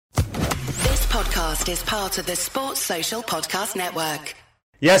podcast is part of the Sports Social Podcast Network.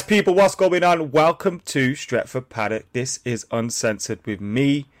 Yes, people, what's going on? Welcome to Stretford Paddock. This is Uncensored with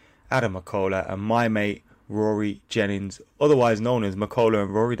me, Adam McCullough, and my mate, Rory Jennings, otherwise known as McCullough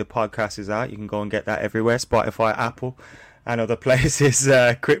and Rory. The podcast is out. You can go and get that everywhere, Spotify, Apple, and other places.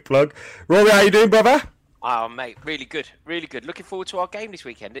 Quick plug. Rory, how you doing, brother? Oh, mate, really good, really good. Looking forward to our game this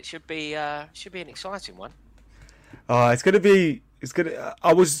weekend. It should be an exciting one. It's gonna be.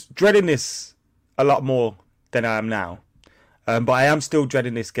 I was dreading this a lot more than I am now, but I am still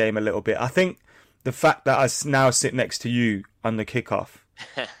dreading this game a little bit. I think the fact that I now sit next to you on the kickoff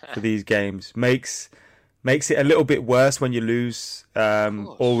for these games makes it a little bit worse when you lose,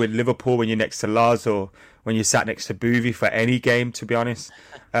 or with Liverpool when you're next to Lars, or when you're sat next to Boovy for any game, to be honest.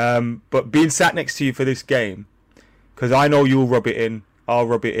 But being sat next to you for this game, because I know you'll rub it in, I'll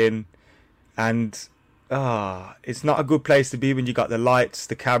rub it in, and it's not a good place to be when you got the lights,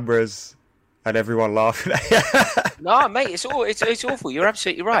 the cameras, and everyone laughing at you. No, mate, it's awful. You're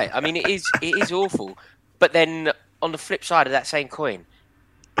absolutely right. I mean, it is awful. But then on the flip side of that same coin,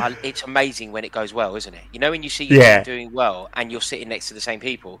 it's amazing when it goes well, isn't it? You know, when you see you're doing well and you're sitting next to the same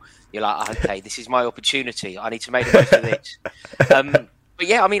people, you're like, okay, this is my opportunity. I need to make the most of this. But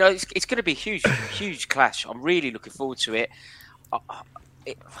yeah, I mean, it's going to be a huge clash. I'm really looking forward to it.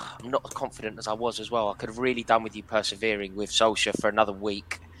 I'm not as confident as I was as well. I could have really done with you persevering with Solskjaer for another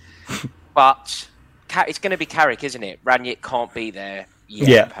week. But it's going to be Carrick, isn't it? Rangnick can't be there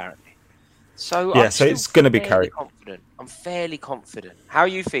yet, apparently. So so it's going to be Carrick. I'm fairly confident. How are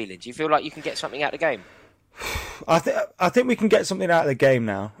you feeling? Do you feel like you can get something out of the game? I think we can get something out of the game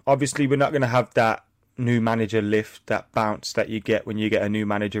now. Obviously, we're not going to have that new manager lift, that bounce that you get when you get a new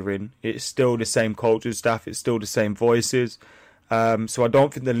manager in. It's still the same culture staff. It's still the same voices. So I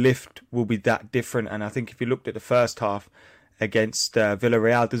don't think the lift will be that different. And I think if you looked at the first half against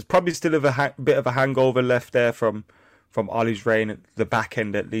Villarreal, there's probably still a bit of a hangover left there from Ollie's reign at the back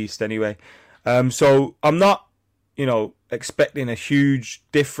end, at least, anyway. So I'm not, expecting a huge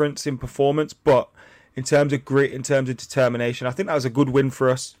difference in performance, but in terms of grit, in terms of determination, I think that was a good win for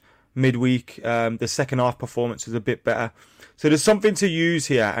us midweek. The second half performance was a bit better. So there's something to use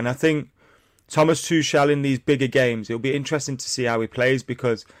here, and I think Thomas Tuchel in these bigger games, it'll be interesting to see how he plays,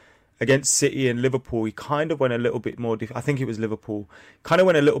 because against City and Liverpool, he kind of went a little bit more... I think it was Liverpool. Kind of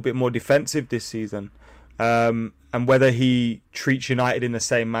went a little bit more defensive this season. And whether he treats United in the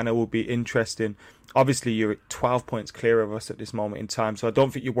same manner will be interesting. Obviously, you're at 12 points clear of us at this moment in time, so I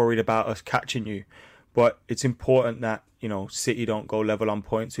don't think you're worried about us catching you. But it's important that, City don't go level on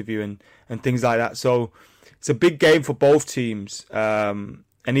points with you and things like that. So it's a big game for both teams. An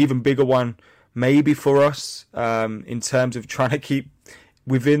even bigger one maybe for us in terms of trying to keep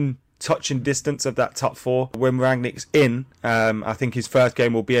within touching distance of that top four. When Rangnick's in, I think his first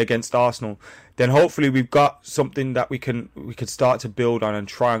game will be against Arsenal. Then hopefully we've got something that we could start to build on and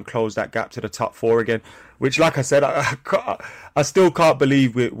try and close that gap to the top four again. Which, like I said, I still can't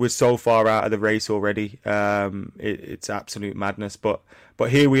believe we're so far out of the race already. It's absolute madness. But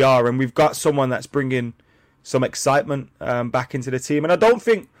here we are, and we've got someone that's bringing some excitement back into the team. And I don't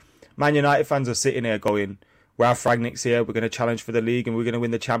think Man United fans are sitting here going, Ralph Rangnick's here, we're going to challenge for the league and we're going to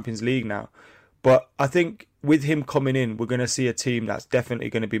win the Champions League now. But I think with him coming in, we're going to see a team that's definitely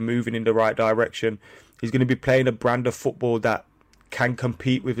going to be moving in the right direction. He's going to be playing a brand of football that can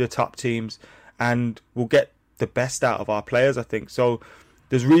compete with the top teams, and we'll get the best out of our players, I think. So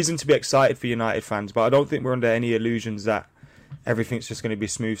there's reason to be excited for United fans, but I don't think we're under any illusions that everything's just going to be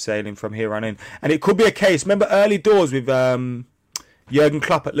smooth sailing from here on in. And it could be a case, remember early doors with Jurgen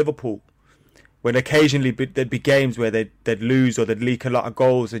Klopp at Liverpool, when occasionally there'd be games where they'd lose or they'd leak a lot of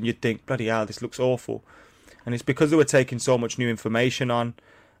goals, and you'd think, bloody hell, this looks awful. And it's because they were taking so much new information on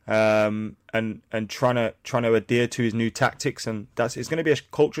and trying to adhere to his new tactics, and it's going to be a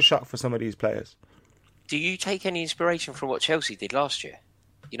culture shock for some of these players. Do you take any inspiration from what Chelsea did last year?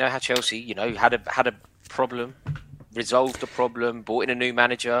 You know how Chelsea, had a problem, resolved the problem, brought in a new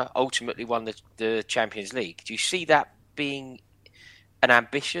manager, ultimately won the Champions League. Do you see that being an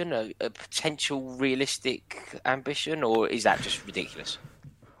ambition, a potential realistic ambition, or is that just ridiculous?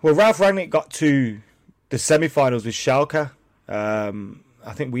 Well, Ralph Rangnick got to the semi-finals with Schalke.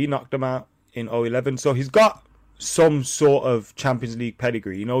 I think we knocked them out in 2011. So he's got some sort of Champions League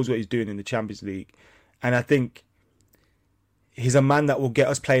pedigree. He knows what he's doing in the Champions League. And I think he's a man that will get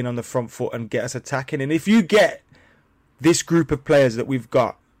us playing on the front foot and get us attacking. And if you get this group of players that we've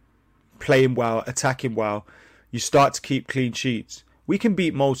got playing well, attacking well, you start to keep clean sheets, we can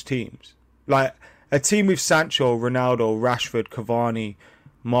beat most teams. Like a team with Sancho, Ronaldo, Rashford, Cavani,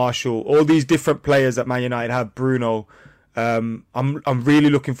 Marshall, all these different players that Man United have, Bruno, I'm really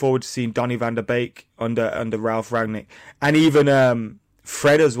looking forward to seeing Donny van der Beek under Ralph Rangnick, and even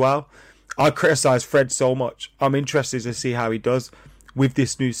Fred as well. I criticise Fred so much. I'm interested to see how he does with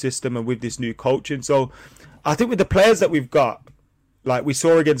this new system and with this new coaching. So I think with the players that we've got, like we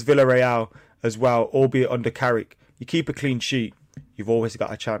saw against Villarreal as well, albeit under Carrick, you keep a clean sheet, you've always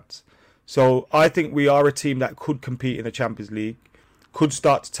got a chance. So I think we are a team that could compete in the Champions League, could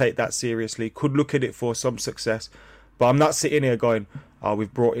start to take that seriously, could look at it for some success. But I'm not sitting here going, oh,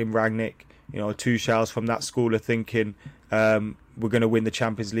 we've brought in Rangnick, Tuchel's from that school of thinking, we're going to win the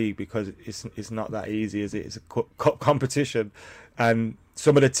Champions League, because it's not that easy, is it? It's a cup competition. And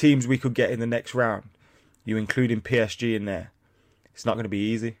some of the teams we could get in the next round, you including PSG in there, it's not going to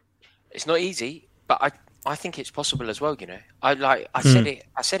be easy. It's not easy, but I think it's possible as well. I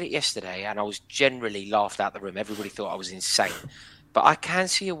said it yesterday, and I was generally laughed out the room. Everybody thought I was insane, but I can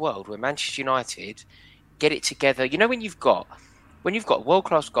see a world where Manchester United get it together. When you've got a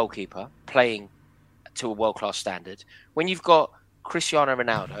world-class goalkeeper playing to a world-class standard, when you've got Cristiano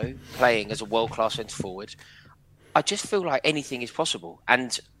Ronaldo playing as a world-class centre forward, I just feel like anything is possible.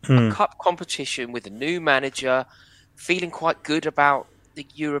 And a cup competition with a new manager, feeling quite good about the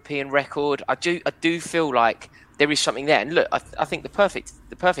European record, I do feel like there is something there. And look, I think the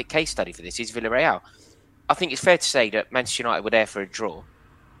perfect case study for this is Villarreal. I think it's fair to say that Manchester United were there for a draw,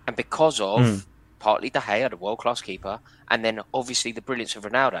 and because of partly De Gea, the world-class keeper, and then obviously the brilliance of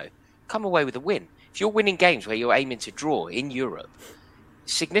Ronaldo, come away with a win. If you're winning games where you're aiming to draw in Europe,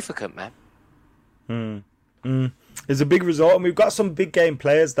 it's significant, man. It's a big result, and we've got some big game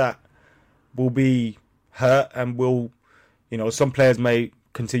players that will be hurt, and some players may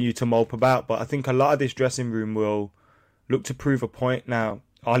continue to mope about, but I think a lot of this dressing room will look to prove a point. Now,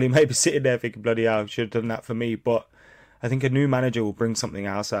 Ollie may be sitting there thinking, bloody hell, should have done that for me, but I think a new manager will bring something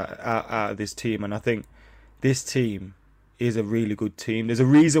else out of this team, and I think this team is a really good team. There's a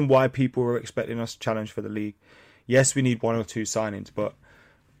reason why people are expecting us to challenge for the league. Yes, we need one or two signings, but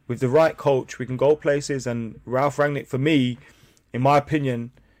with the right coach, we can go places, and Ralph Rangnick, for me, in my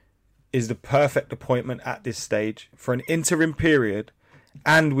opinion, is the perfect appointment at this stage for an interim period,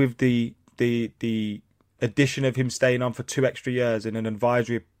 and with the addition of him staying on for 2 extra years in an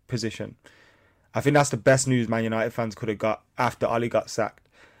advisory position. I think that's the best news Man United fans could have got after Oli got sacked.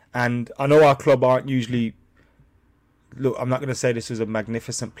 And I know our club aren't usually... Look, I'm not going to say this was a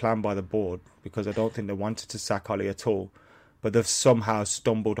magnificent plan by the board, because I don't think they wanted to sack Oli at all. But they've somehow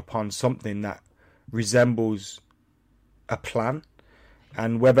stumbled upon something that resembles a plan.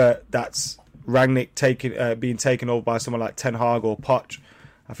 And whether that's Rangnick being taken over by someone like Ten Hag or Poch,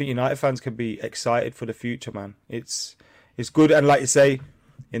 I think United fans can be excited for the future, man. It's good, and like you say,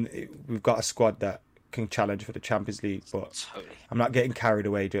 we've got a squad that can challenge for the Champions League, but totally. I'm not getting carried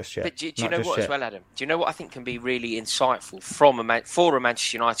away just yet. But do you know what as well, Adam? Do you know what I think can be really insightful for a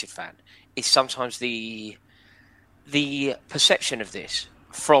Manchester United fan is sometimes the perception of this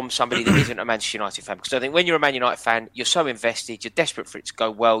from somebody that isn't a Manchester United fan. Because I think when you're a Man United fan, you're so invested, you're desperate for it to go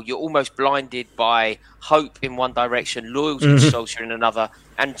well, you're almost blinded by hope in one direction, loyalty to Solskjaer in another,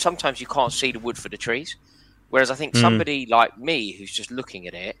 and sometimes you can't see the wood for the trees. Whereas I think somebody like me who's just looking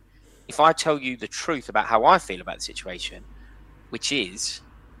at it, if I tell you the truth about how I feel about the situation, which is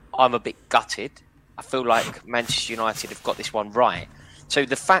I'm a bit gutted, I feel like Manchester United have got this one right. So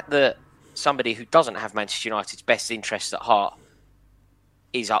the fact that somebody who doesn't have Manchester United's best interests at heart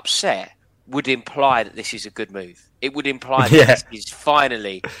is upset would imply that this is a good move. It would imply that this is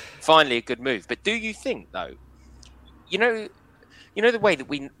finally a good move. But do you think, though, you know the way that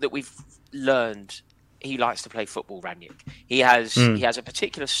we've learned he likes to play football, Rangnick. He has a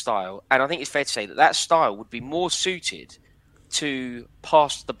particular style, and I think it's fair to say that style would be more suited to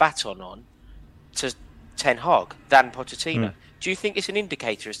pass the baton on to Ten Hag than Pochettino. Do you think it's an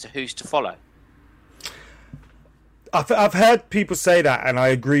indicator as to who's to follow? I've heard people say that, and I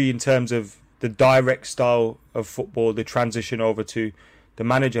agree in terms of the direct style of football, the transition over to the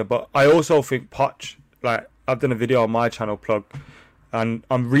manager. But I also think Poch, like I've done a video on my channel, plug, and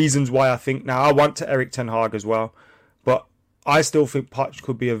on reasons why I think now I want to Eric Ten Hag as well, but I still think Poch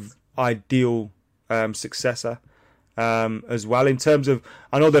could be an ideal successor as well. In terms of,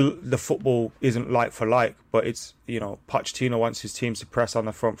 I know the football isn't like for like, but it's, Pochettino wants his teams to press on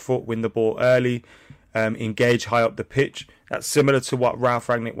the front foot, win the ball early, engage high up the pitch. That's similar to what Ralph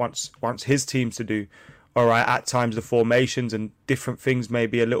Rangnick wants his teams to do. All right, at times the formations and different things may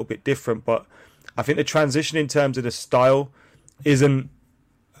be a little bit different, but I think the transition in terms of the style isn't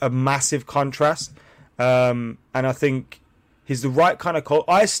a massive contrast. And I think he's the right kind of coach.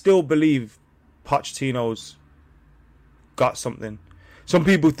 I still believe Pochettino's got something. Some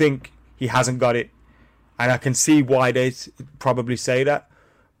people think he hasn't got it. And I can see why they probably say that.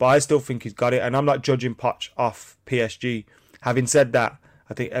 But I still think he's got it. And I'm not judging Poch off PSG. Having said that,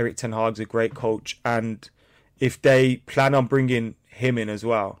 I think Erik ten Hag's a great coach. And if they plan on bringing him in as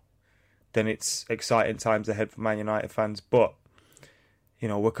well, then it's exciting times ahead for Man United fans. But, you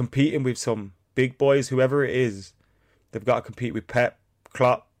know, we're competing with some big boys, whoever it is. They've got to compete with Pep,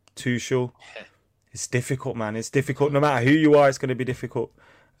 Klopp, Tuchel. It's difficult, man. It's difficult. No matter who you are, it's going to be difficult.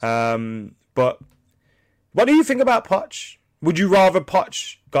 But what do you think about Poch? Would you rather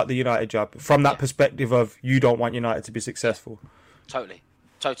Poch got the United job from that perspective of you don't want United to be successful? Totally.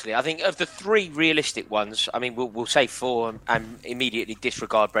 I think of the three realistic ones, I mean, we'll say four and immediately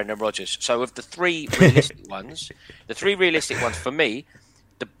disregard Brendan Rodgers. So of the three realistic ones, for me,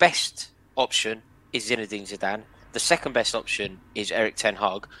 the best option is Zinedine Zidane. The second best option is Erik ten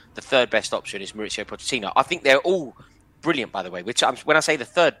Hag. The third best option is Mauricio Pochettino. I think they're all brilliant, by the way. When I say the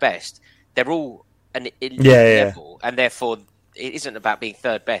third best, they're all an elite level, and therefore it isn't about being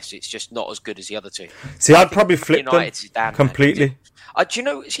third best. It's just not as good as the other two. See, I'd probably flip them completely. Do you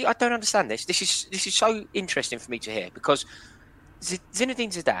know? See, I don't understand this. This is so interesting for me to hear because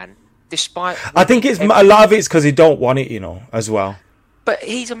Zinedine Zidane, despite I think it's a lot of it's because he don't want it, you know, as well. But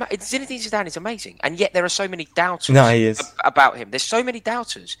Zinedine Zidane is amazing, and yet there are so many doubters he is. About him. There's so many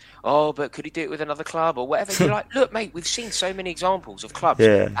doubters. Oh, but could he do it with another club or whatever? You're like, look, mate, we've seen so many examples of clubs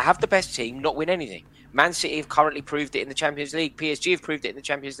that have the best team, not win anything. Man City have currently proved it in the Champions League. PSG have proved it in the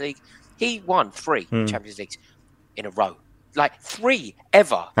Champions League. He won 3 Champions Leagues in a row. Like 3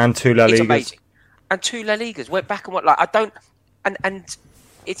 ever. And 2 La Ligas. It's amazing. And 2 La Ligas. Went back and what? Like I don't. And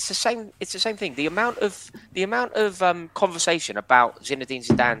it's the same. It's the same thing. The amount of conversation about Zinedine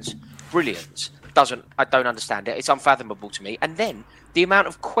Zidane's brilliance I don't understand it. It's unfathomable to me. And then the amount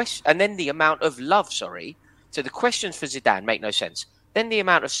of love. Sorry. So the questions for Zidane make no sense. Then the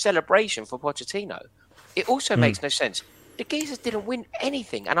amount of celebration for Pochettino, it also makes no sense. The geezers didn't win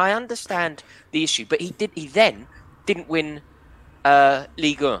anything, and I understand the issue, but he then didn't win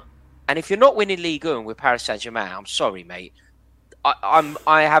Ligue 1. And if you're not winning Ligue 1 with Paris Saint-Germain, I'm sorry, mate.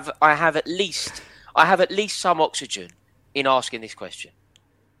 I have at least some oxygen in asking this question.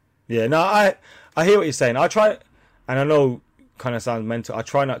 Yeah, no, I hear what you're saying. I try, and I know kind of sounds mental. I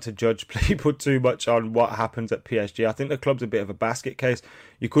try not to judge people too much on what happens at PSG. I think the club's a bit of a basket case.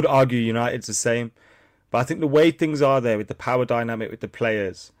 You could argue United's the same, but I think the way things are there with the power dynamic with the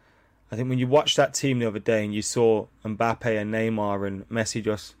players, I think when you watched that team the other day and you saw Mbappe and Neymar and Messi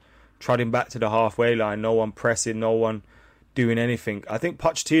just trotting back to the halfway line, no one pressing, no one doing anything. I think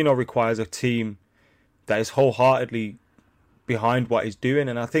Pochettino requires a team that is wholeheartedly behind what he's doing,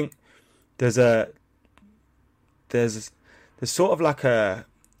 and I think there's sort of like a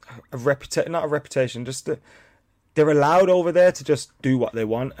reputation, not a reputation, just they're allowed over there to just do what they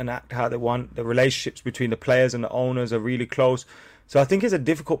want and act how they want. The relationships between the players and the owners are really close. So I think it's a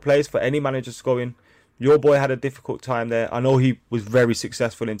difficult place for any manager to go in. Your boy had a difficult time there. I know he was very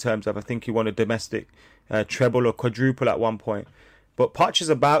successful in terms of, I think he won a domestic treble or quadruple at one point. But Poch is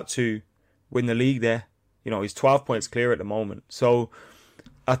about to win the league there. You know, he's 12 points clear at the moment. So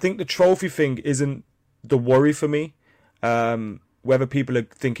I think the trophy thing isn't the worry for me. Whether people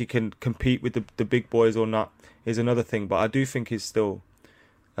think he can compete with the big boys or not is another thing. But I do think he's still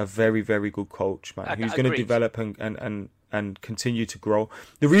a very, very good coach, man. Who's going to develop and continue to grow.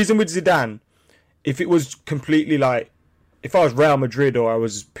 The reason with Zidane, if it was completely like, if I was Real Madrid or I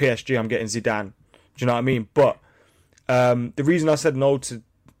was PSG, I'm getting Zidane. Do you know what I mean? But the reason I said no to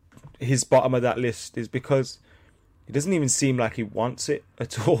his bottom of that list is because it doesn't even seem like he wants it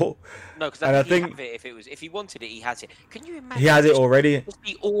at all. No, because I think if he wanted it, he has it. Can you imagine? He has it already.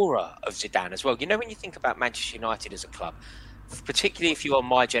 The aura of Zidane as well. You know, when you think about Manchester United as a club, particularly if you are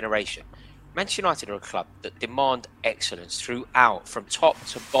my generation, Manchester United are a club that demand excellence throughout, from top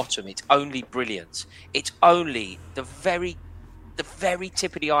to bottom. It's only brilliance. It's only the very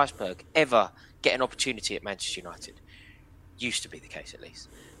tip of the iceberg ever get an opportunity at Manchester United. Used to be the case, at least.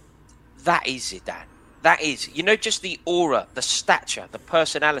 That is Zidane. That is, you know, just the aura, the stature, the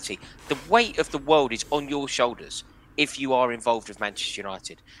personality, the weight of the world is on your shoulders if you are involved with Manchester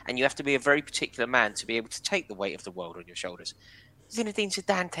United. And you have to be a very particular man to be able to take the weight of the world on your shoulders. Zinedine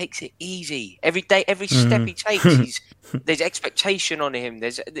Zidane takes it easy. Every day, every step he takes, there's expectation on him.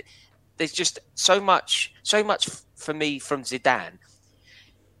 There's just so much for me from Zidane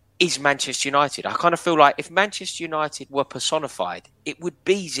is Manchester United. I kind of feel like if Manchester United were personified, it would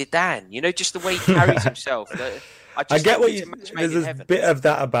be Zidane. You know, just the way he carries himself. I get what you. There's a bit of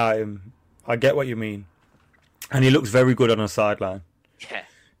that about him. I get what you mean, and he looks very good on the sideline. Yeah,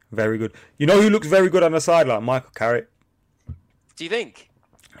 very good. You know who looks very good on the sideline? Michael Carrick. Do you think?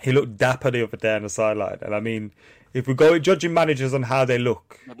 He looked dapper the other day on the sideline. And I mean, if we go judging managers on how they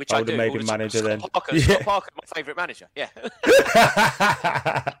look, which I would have made him manager then. Scott Parker, my favourite manager. Yeah.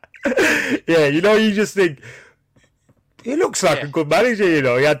 Yeah, you just think, he looks like a good manager,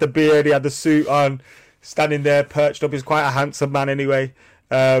 He had the beard, he had the suit on, standing there, perched up. He's quite a handsome man anyway.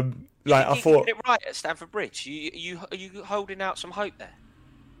 I thought... Get it right at Stamford Bridge. Are you holding out some hope there?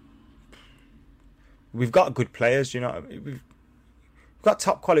 We've got good players, We've got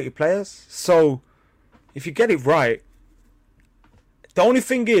top quality players. So, if you get it right... The only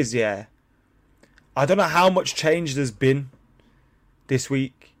thing is, I don't know how much change there's been this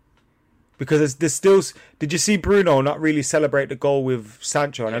week. Because there's still... Did you see Bruno not really celebrate the goal with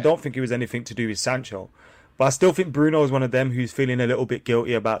Sancho? And I don't think it was anything to do with Sancho. But I still think Bruno is one of them who's feeling a little bit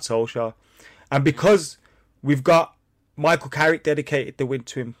guilty about Solskjaer. And because we've got Michael Carrick dedicated the win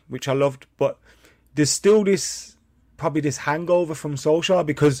to him, which I loved, but there's still probably this hangover from Solskjaer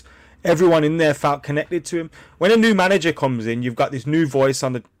because everyone in there felt connected to him. When a new manager comes in, you've got this new voice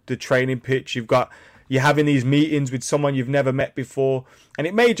on the training pitch. You're having these meetings with someone you've never met before. And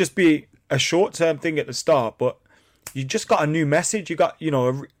it may just be a short-term thing at the start, but you just got a new message. You got,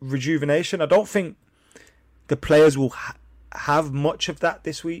 a rejuvenation. I don't think the players will have much of that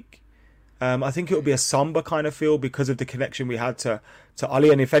this week. I think it'll be a somber kind of feel because of the connection we had to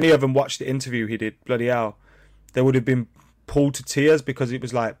Ollie. And if any of them watched the interview he did, bloody hell, they would have been pulled to tears because it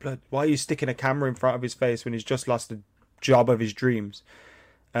was like, why are you sticking a camera in front of his face when he's just lost the job of his dreams?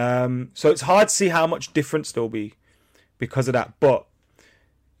 So it's hard to see how much difference there'll be because of that. But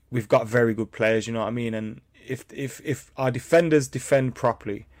we've got very good players, you know what I mean? And if our defenders defend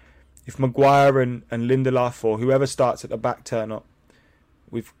properly, if Maguire and Lindelof or whoever starts at the back turn up,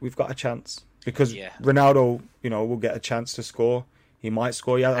 we've got a chance. Because Ronaldo, will get a chance to score. He might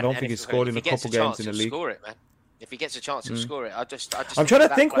score. Yeah, I don't think he's scored in a couple games in the league. Score it, man. If he gets a chance to score it, I just. I'm trying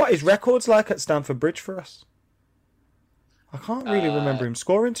to think what his record's like at Stamford Bridge for us. I can't really remember him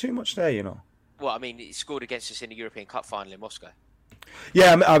scoring too much there, Well, I mean, he scored against us in the European Cup final in Moscow.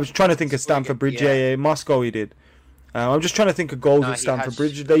 Yeah, I was trying to think of Stamford Bridge. Yeah, Moscow he did. I'm just trying to think of goals at Stamford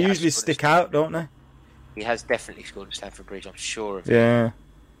Bridge. They usually stick out, don't they? He has definitely scored at Stamford Bridge. I'm sure of it. Yeah.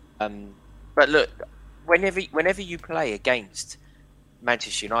 But look, whenever you play against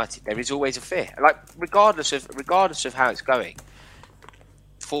Manchester United, there is always a fear. Like regardless of how it's going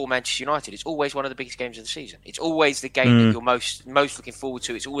for Manchester United, it's always one of the biggest games of the season. It's always the game that you're most looking forward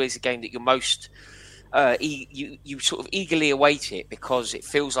to. It's always the game that you're most you sort of eagerly await it because it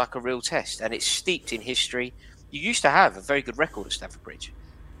feels like a real test and it's steeped in history. You used to have a very good record at Stamford Bridge.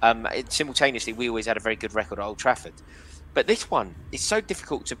 Simultaneously, we always had a very good record at Old Trafford. But this one is so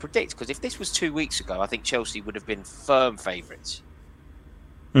difficult to predict because if this was 2 weeks ago, I think Chelsea would have been firm favourites.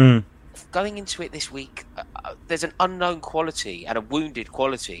 Going into it this week, there's an unknown quality and a wounded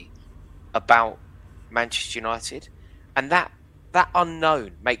quality about Manchester United, and that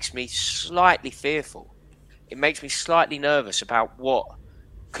unknown makes me slightly fearful. It makes me slightly nervous about what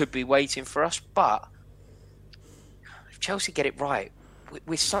could be waiting for us. But if Chelsea get it right,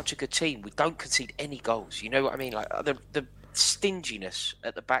 we're such a good team. We don't concede any goals. You know what I mean? Like the stinginess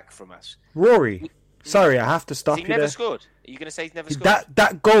at the back from us. Rory, sorry, I have to stop you there. He's never scored. Are you going to say he's never scored?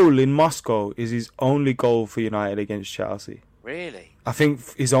 That goal in Moscow is his only goal for United against Chelsea. Really? I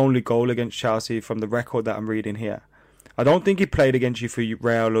think his only goal against Chelsea from the record that I'm reading here. I don't think he played against you for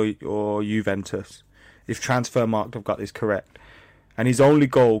Real or Juventus, if Transfermarkt have got this correct. And his only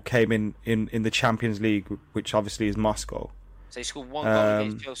goal came in the Champions League, which obviously is Moscow. So he scored one goal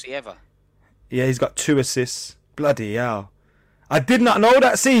against Chelsea ever? Yeah, he's got 2 assists. Bloody hell. I did not know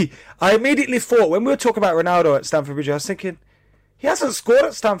that. See, I immediately thought, when we were talking about Ronaldo at Stamford Bridge, I was thinking, he hasn't scored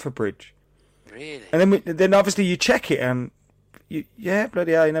at Stamford Bridge. Really? And then obviously you check it and,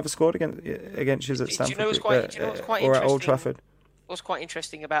 bloody hell, he never scored against us at Stamford Bridge. Do you know what's quite or interesting? at Old Trafford. What's quite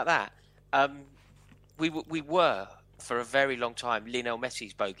interesting about that? We were, for a very long time, Lionel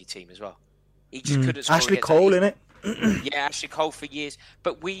Messi's bogey team as well. He just couldn't score. Ashley Cole, innit? Yeah, Ashley Cole for years.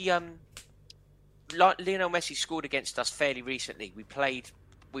 But like Lionel Messi scored against us fairly recently. We played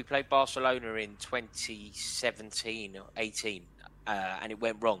Barcelona in 2017 or 18, and it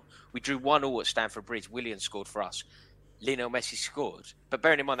went wrong. We drew 1-1 at Stamford Bridge. Willian scored for us. Lionel Messi scored. But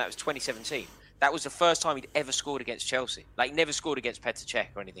bearing in mind that was 2017. That was the first time he'd ever scored against Chelsea. Like, he never scored against Petr Cech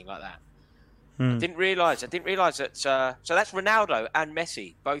or anything like that. I didn't realise that. So that's Ronaldo and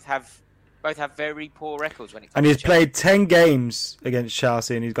Messi. Both have very poor records when it comes and he's to played 10 games against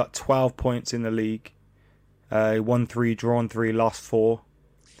Chelsea and he's got 12 points in the league. He won 3, drawn 3, lost 4.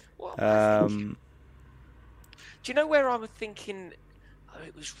 Do you know where I was thinking? Oh,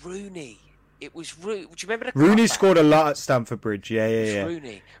 it was Rooney. It was Rooney. Do you remember the Rooney cutback? scored a lot at Stamford Bridge. Yeah.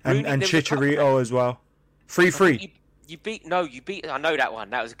 Rooney. And there was a Chicharito cutback. as well. 3-3. You beat. I know that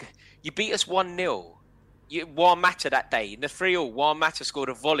one. That was. You beat us 1-0. Juan Mata that day in the 3-3. Juan Mata scored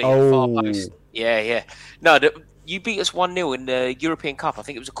a volley at the far post. Yeah. No, you beat us 1-0 in the European Cup. I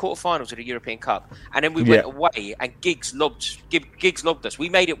think it was the quarterfinals of the European Cup, and then we went away and Giggs lobbed us. We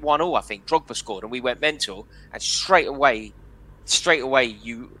made it 1-1. I think Drogba scored, and we went mental. And straight away,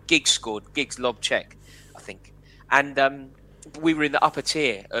 Giggs scored. Giggs lobbed check, I think, and we were in the upper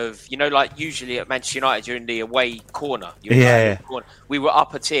tier of, like usually at Manchester United, you're in the away corner. Corner. We were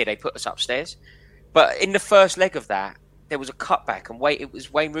upper tier. They put us upstairs. But in the first leg of that, there was a cutback, and it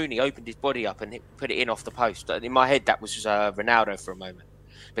was Wayne Rooney opened his body up and put it in off the post. In my head, that was Ronaldo for a moment.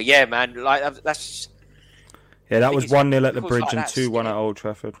 But yeah, man, like that's. Yeah, that was 1-0 at the Bridge and 2-1 at Old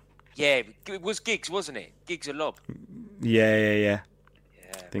Trafford. Yeah, it was Giggs, wasn't it? Giggs a lob. Yeah.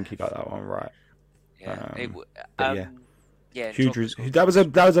 I think he got that one right. Yeah. Huge. That was a.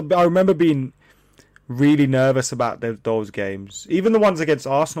 I remember being really nervous about those games, even the ones against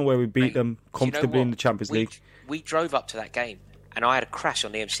Arsenal where we beat them comfortably in the Champions League. We drove up to that game, and I had a crash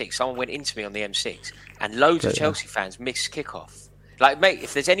on the M6. Someone went into me on the M6, and loads of Chelsea fans missed kickoff. Like, mate,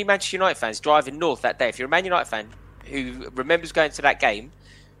 if there's any Manchester United fans driving north that day, if you're a Man United fan who remembers going to that game,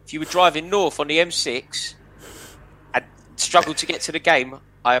 if you were driving north on the M6 and struggled to get to the game,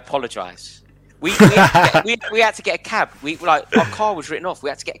 I apologise. We had to get a cab. Our car was written off. We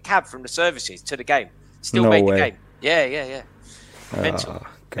had to get a cab from the services to the game. Still made the game. Yeah. Mental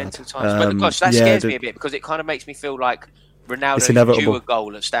times. But gosh, that scares me a bit because it kind of makes me feel like Ronaldo drew a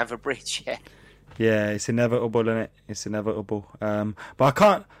goal at Stamford Bridge. Yeah, it's inevitable, isn't it? It's inevitable. But I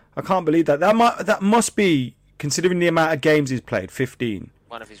can't believe that. That must be, considering the amount of games he's played, 15.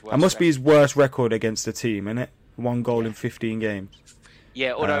 One of his worst. That must be his worst record against a team, isn't it? 1 goal in 15 games.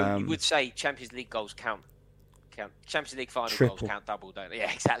 Yeah, although you would say Champions League goals count. Champions League final triple goals count double, don't they?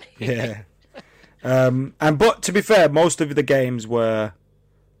 Yeah, exactly. Yeah. But to be fair, most of the games were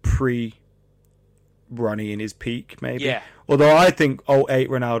pre-Ronnie in his peak, maybe. Yeah. Although I think 2008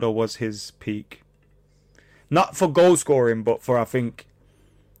 Ronaldo was his peak. Not for goal scoring, but for, I think,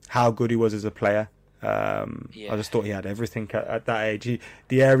 how good he was as a player. I just thought he had everything at that age.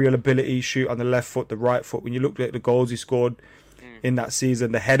 The aerial ability, shoot on the left foot, the right foot. When you looked at the goals he scored in that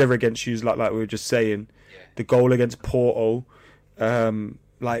season, the header against Hughes, like we were just saying, the goal against Porto,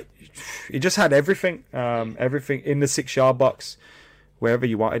 he just had everything. Everything in the 6-yard box, wherever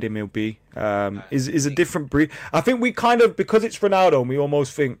you wanted him, he'll be. Is a different breed. I think we kind of, because it's Ronaldo, and we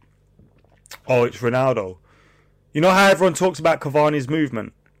almost think, oh, it's Ronaldo. You know how everyone talks about Cavani's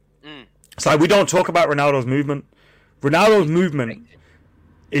movement? It's like we don't talk about Ronaldo's movement. Ronaldo's movement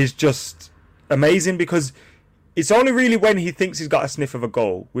is just amazing because it's only really when he thinks he's got a sniff of a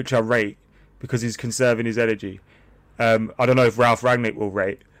goal, which I rate because he's conserving his energy. I don't know if Ralph Rangnick will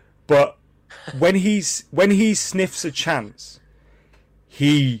rate, but when he sniffs a chance,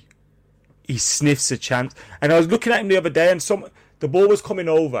 he sniffs a chance. And I was looking at him the other day, and the ball was coming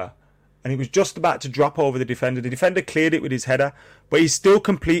over, and he was just about to drop over the defender. The defender cleared it with his header, but he still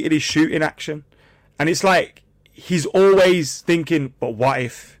completed his shooting action. And it's like he's always thinking, but what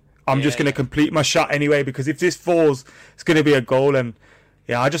if? I'm just going to complete my shot anyway, because if this falls, it's going to be a goal. And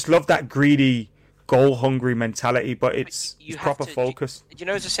I just love that greedy, goal-hungry mentality, but it's proper focus.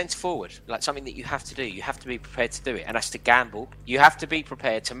 As a centre forward, like something that you have to do, you have to be prepared to do it, and that's to gamble. You have to be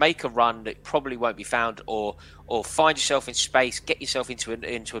prepared to make a run that probably won't be found, or find yourself in space, get yourself into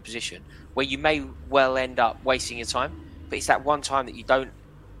a position where you may well end up wasting your time. But it's that one time that you don't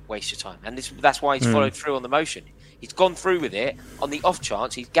waste your time, and that's why he's followed through on the motion. He's gone through with it on the off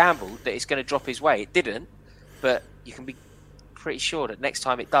chance. He's gambled that it's going to drop his way. It didn't, but you can be pretty sure that next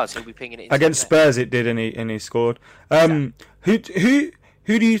time it does, he'll be pinging it. Against Spurs, it did, and he scored. Exactly.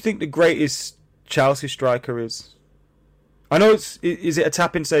 Who do you think the greatest Chelsea striker is? I know is it a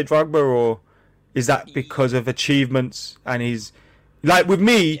tap in, say, Drogba, or is that because of achievements? And he's like, with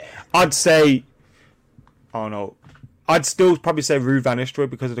me, I'd say, I'd still probably say Ruud van Nistelrooy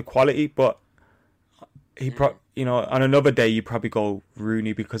because of the quality, but he on another day you probably go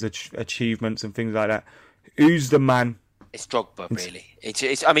Rooney because of achievements and things like that. Who's the man? It's Drogba, really.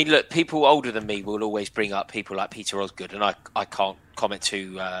 It's. I mean, look, people older than me will always bring up people like Peter Osgood, and I can't comment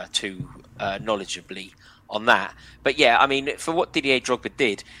too knowledgeably on that. But yeah, I mean, for what Didier Drogba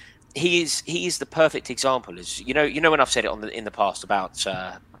did, he is the perfect example. As you know, when I've said it in the past about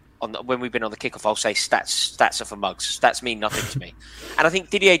when we've been on the kickoff, I'll say stats are for mugs. Stats mean nothing to me, and I think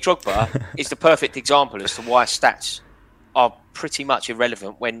Didier Drogba is the perfect example as to why stats are pretty much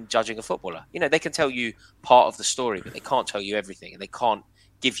irrelevant when judging a footballer. They can tell you part of the story, but they can't tell you everything, and they can't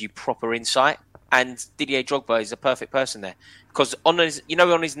give you proper insight. And Didier Drogba is the perfect person there, because on his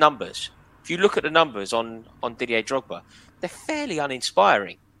numbers, if you look at the numbers on Didier Drogba, they're fairly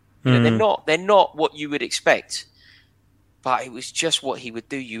uninspiring. They're not what you would expect. But it was just what he would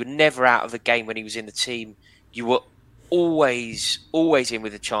do. You were never out of the game when he was in the team. You were always in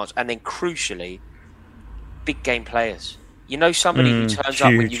with a chance. And then crucially, big game players. Somebody who turns huge.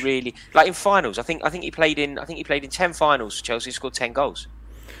 up when you really, like in finals. I think he played in 10 finals for Chelsea. Scored 10 goals.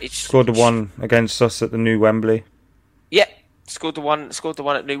 Scored the one against us at the new Wembley. Yeah, scored the one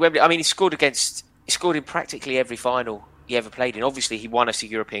at New Wembley. I mean, he scored in practically every final he ever played in. Obviously, he won us a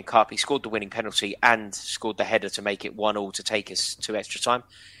European Cup. He scored the winning penalty and scored the header to make it 1-1 to take us to extra time.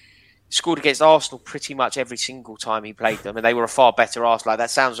 Scored against Arsenal pretty much every single time he played them, and they were a far better Arsenal. Like, that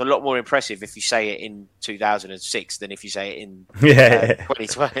sounds a lot more impressive if you say it in 2006 than if you say it in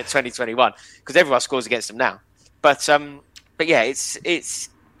 2021, because everyone scores against them now. But yeah, it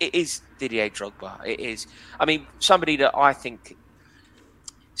is Didier Drogba. It is. I mean, somebody that I think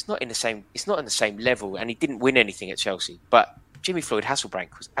it's not in the same level, and he didn't win anything at Chelsea. But Jimmy Floyd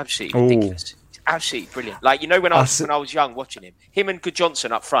Hasselbank was absolutely ridiculous. He's absolutely brilliant. Like, when I was young watching him and Good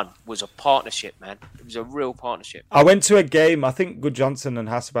Johnson up front was a partnership, man. It was a real partnership. I went to a game. I think Good Johnson and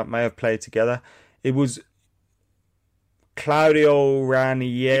Hasselbank may have played together. It was Claudio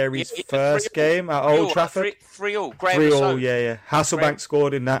Ranieri's first game at Old Trafford. 3-3. 3-3, yeah. Hasselbank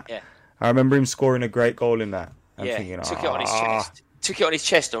scored in that. Yeah. I remember him scoring a great goal in that. I'm thinking, took it on his chest. Took it on his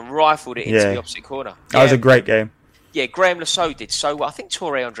chest and rifled it into the opposite corner. That was a great game. Yeah, Graham Lasso did so well. I think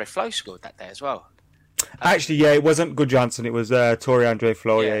Torre Andre Flo scored that day as well. Actually, it wasn't Good Johnson. It was Torre Andre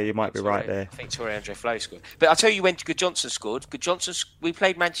Flo. Yeah, you might be right there. I think Torre Andre Flo scored. But I'll tell you when Good Johnson scored. We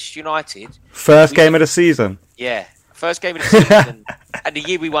played Manchester United. First game of the season. Yeah, first game of the season, and the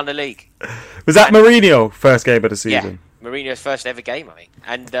year we won the league. Was that Mourinho first game of the season? Yeah, Mourinho's first ever game, I think.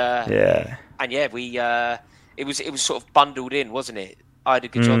 And we it was sort of bundled in, wasn't it? I had a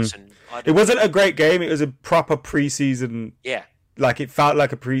Good Johnson. It wasn't a great game. It was a proper pre-season. Yeah. Like, it felt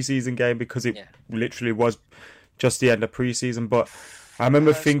like a pre-season game because it literally was just the end of pre-season. But I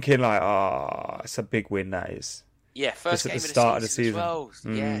remember thinking, like, it's a big win, that is. Yeah, first game at the start of the season. As well.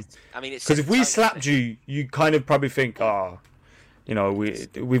 Yeah, I mean, because if we slapped you, you kind of probably think,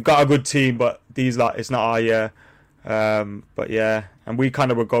 we've got a good team, but it's not our year. But yeah, and we kind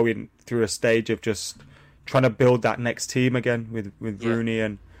of were going through a stage of just trying to build that next team again with Rooney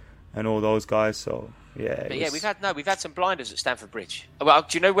and all those guys. So yeah, we've had some blinders at Stamford Bridge. Well,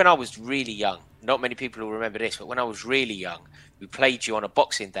 do you know when I was really young? Not many people will remember this, but when I was really young, we played you on a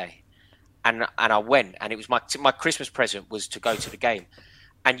Boxing Day, and I went, and it was my Christmas present was to go to the game,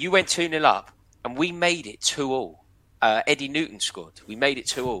 and you went 2-0 up, and we made it 2-2. Eddie Newton scored. We made it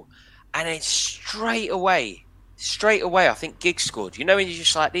 2-2, and then straight away, I think Giggs scored. When you're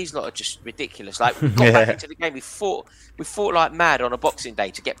just like, these lot are just ridiculous. Like, we got back into the game. We fought like mad on a Boxing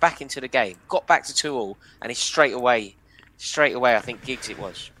Day to get back into the game. Got back to 2-2, and it's straight away, I think Giggs it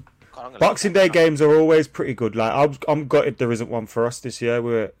was. God, Boxing Day games are always pretty good. Like, I'm gutted there isn't one for us this year.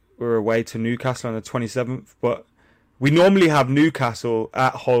 We're away to Newcastle on the 27th, but we normally have Newcastle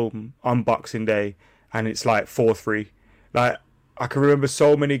at home on Boxing Day, and it's like 4-3. Like, I can remember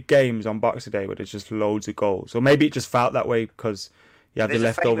so many games on Boxing Day where there's just loads of goals. Or maybe it just felt that way because you have the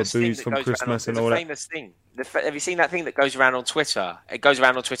leftover booze from Christmas and all that. Famous thing. Have you seen that thing that goes around on Twitter? It goes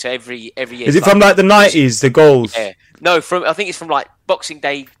around on Twitter every year. Is it from like the 90s, the goals? Yeah. No, I think it's from like Boxing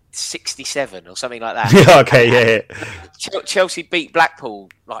Day 67 or something like that. Yeah, okay, yeah. Chelsea beat Blackpool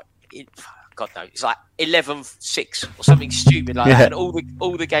like, God knows, it's like 11-6 or something stupid like that. And all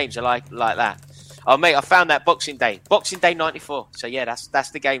the games are like that. Oh mate, I found that Boxing Day 94. So yeah,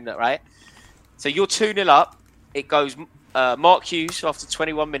 that's the game, right? So you're 2-0 up. It goes Mark Hughes after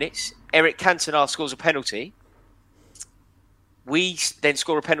 21 minutes. Eric Cantona scores a penalty. We then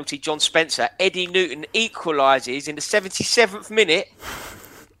score a penalty. John Spencer. Eddie Newton equalises in the 77th minute.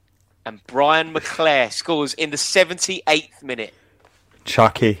 And Brian McClare scores in the 78th minute.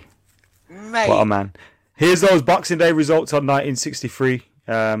 Chucky. Mate. What a man. Here's those Boxing Day results on 1963.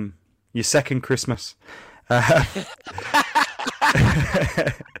 Your second Christmas.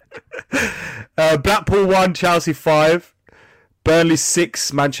 Blackpool 1, Chelsea 5. Burnley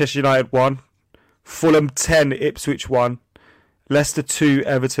 6, Manchester United 1. Fulham 10, Ipswich 1. Leicester 2,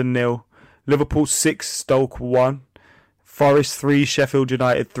 Everton 0. Liverpool 6, Stoke 1. Forest 3, Sheffield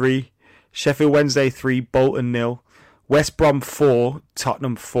United 3. Sheffield Wednesday 3, Bolton 0. West Brom 4,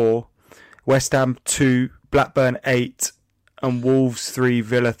 Tottenham 4. West Ham 2, Blackburn 8. And Wolves 3,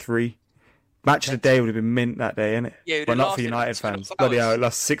 Villa 3. Match of the day would have been mint that day, innit? Yeah, but not for United fans. 2 Bloody hell, it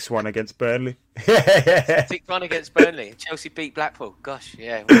lost 6-1 against Burnley. 6-1 against Burnley. Chelsea beat Blackpool. Gosh,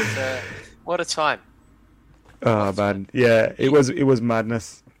 yeah, what a time. Oh man, yeah, it was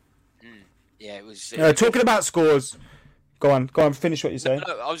madness. Yeah, it was. Talking about scores, go on, finish what you're saying.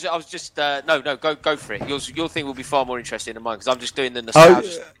 No, I was just go for it. Your thing will be far more interesting than mine because I'm just doing the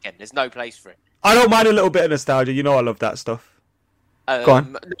nostalgia again. There's no place for it. I don't mind a little bit of nostalgia. You know, I love that stuff. Go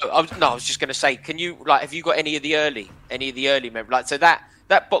on. I was just going to say, can you have you got any of the early memories? So that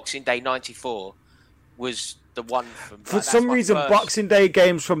Boxing Day '94 was the one from. For some reason, Boxing Day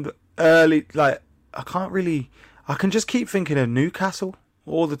games from the early, I can just keep thinking of Newcastle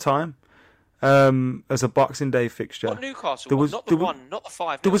all the time. As a Boxing Day fixture. Not Newcastle, not the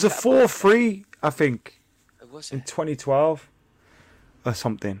 5. There was a 4-3, I think, was in 2012 or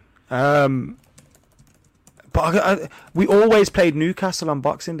something. But we always played Newcastle on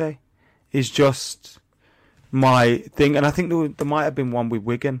Boxing Day. Is just my thing, and I think there might have been one with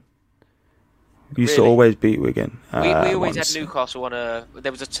Wigan. We used to always beat Wigan. We always had Newcastle on a.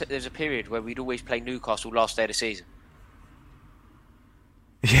 There was a period where we'd always play Newcastle last day of the season.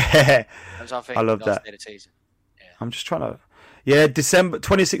 Yeah, I love that. Day of the season. Yeah. I'm just trying to. Yeah,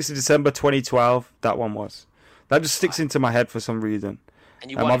 26th of December 2012. That one was. That just sticks into my head for some reason.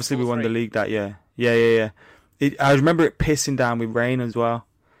 And you won obviously we won the league that year. Yeah. I remember it pissing down with rain as well.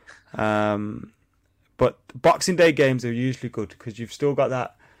 But Boxing Day games are usually good because you've still got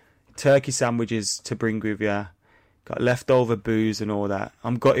that turkey sandwiches to bring with you, got leftover booze and all that.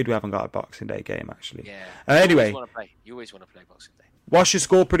 I'm gutted we haven't got a Boxing Day game actually. Yeah. Anyway, you always want to play Boxing Day. What's your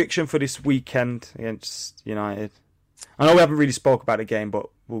score prediction for this weekend against United? I know we haven't really spoke about the game, but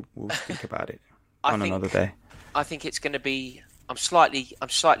we'll speak about it another day. I think it's going to be. I'm slightly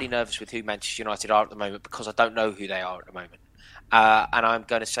nervous with who Manchester United are at the moment because I don't know who they are at the moment, and I'm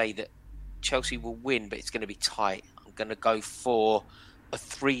going to say that Chelsea will win, but it's going to be tight. I'm going to go for a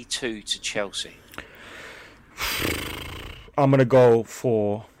 3-2 to Chelsea. I'm going to go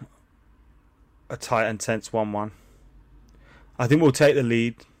for a tight and tense 1-1. I think we'll take the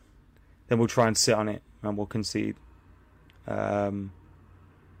lead, then we'll try and sit on it, and we'll concede. But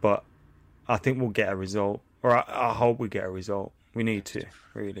I think we'll get a result, or I hope we get a result. We need to,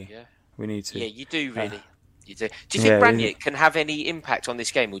 really. Yeah. We need to. Yeah, you do, really. You do. Do you think Rangnick can have any impact on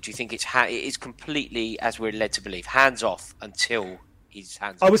this game, or do you think it is completely, as we're led to believe, hands off until he's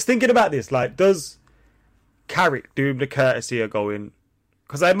hands off? I was thinking about this. Does Carrick do him the courtesy of going?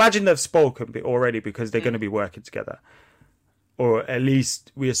 Because I imagine they've spoken already because they're going to be working together. Or at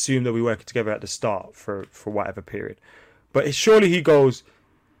least we assume they'll be working together at the start for whatever period. But surely he goes,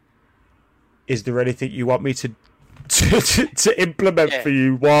 is there anything you want me to implement for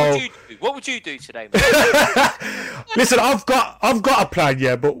you? While... What would you do today, man? Listen, I've got a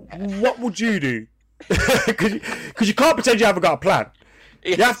plan, but what would you do? Because you can't pretend you haven't got a plan.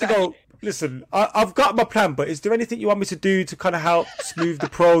 You have to go, listen, I've got my plan, but is there anything you want me to do to kind of help smooth the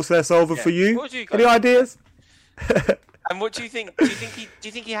process over for you? Any ideas? And what do you think? Do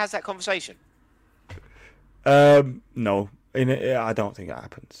you think he has that conversation? No, I don't think that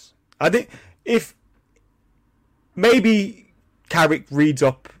happens. I think if maybe Carrick reads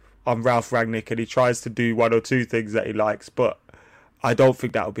up on Ralph Rangnick and he tries to do one or two things that he likes, but I don't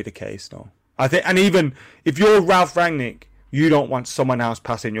think that would be the case. No, I think, and even if you're Ralph Rangnick, you don't want someone else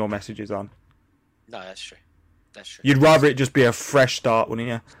passing your messages on. No, that's true. That's true. You'd rather it just be a fresh start, wouldn't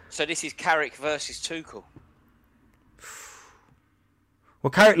you? So this is Carrick versus Tuchel.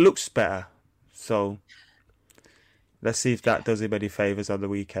 Well, Carrick looks better, so let's see if that does him any favours on the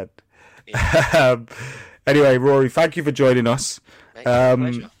weekend. Yeah. Anyway, Rory, thank you for joining us.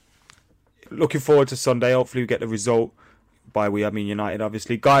 Looking forward to Sunday. Hopefully we get the result. By we, I mean United,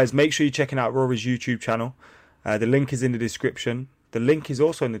 obviously. Guys, make sure you're checking out Rory's YouTube channel. The link is in the description. The link is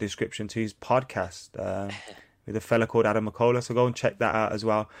also in the description to his podcast with a fella called Adam McCullough. So go and check that out as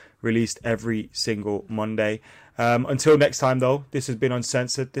well. Released every single Monday. Until next time, though, this has been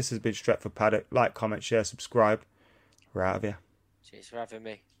Uncensored. This has been Stretford Paddock. Like, comment, share, subscribe. We're out of here. Cheers for having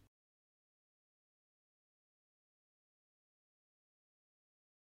me.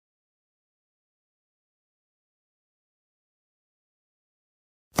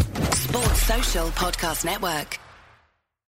 Sports Social Podcast Network.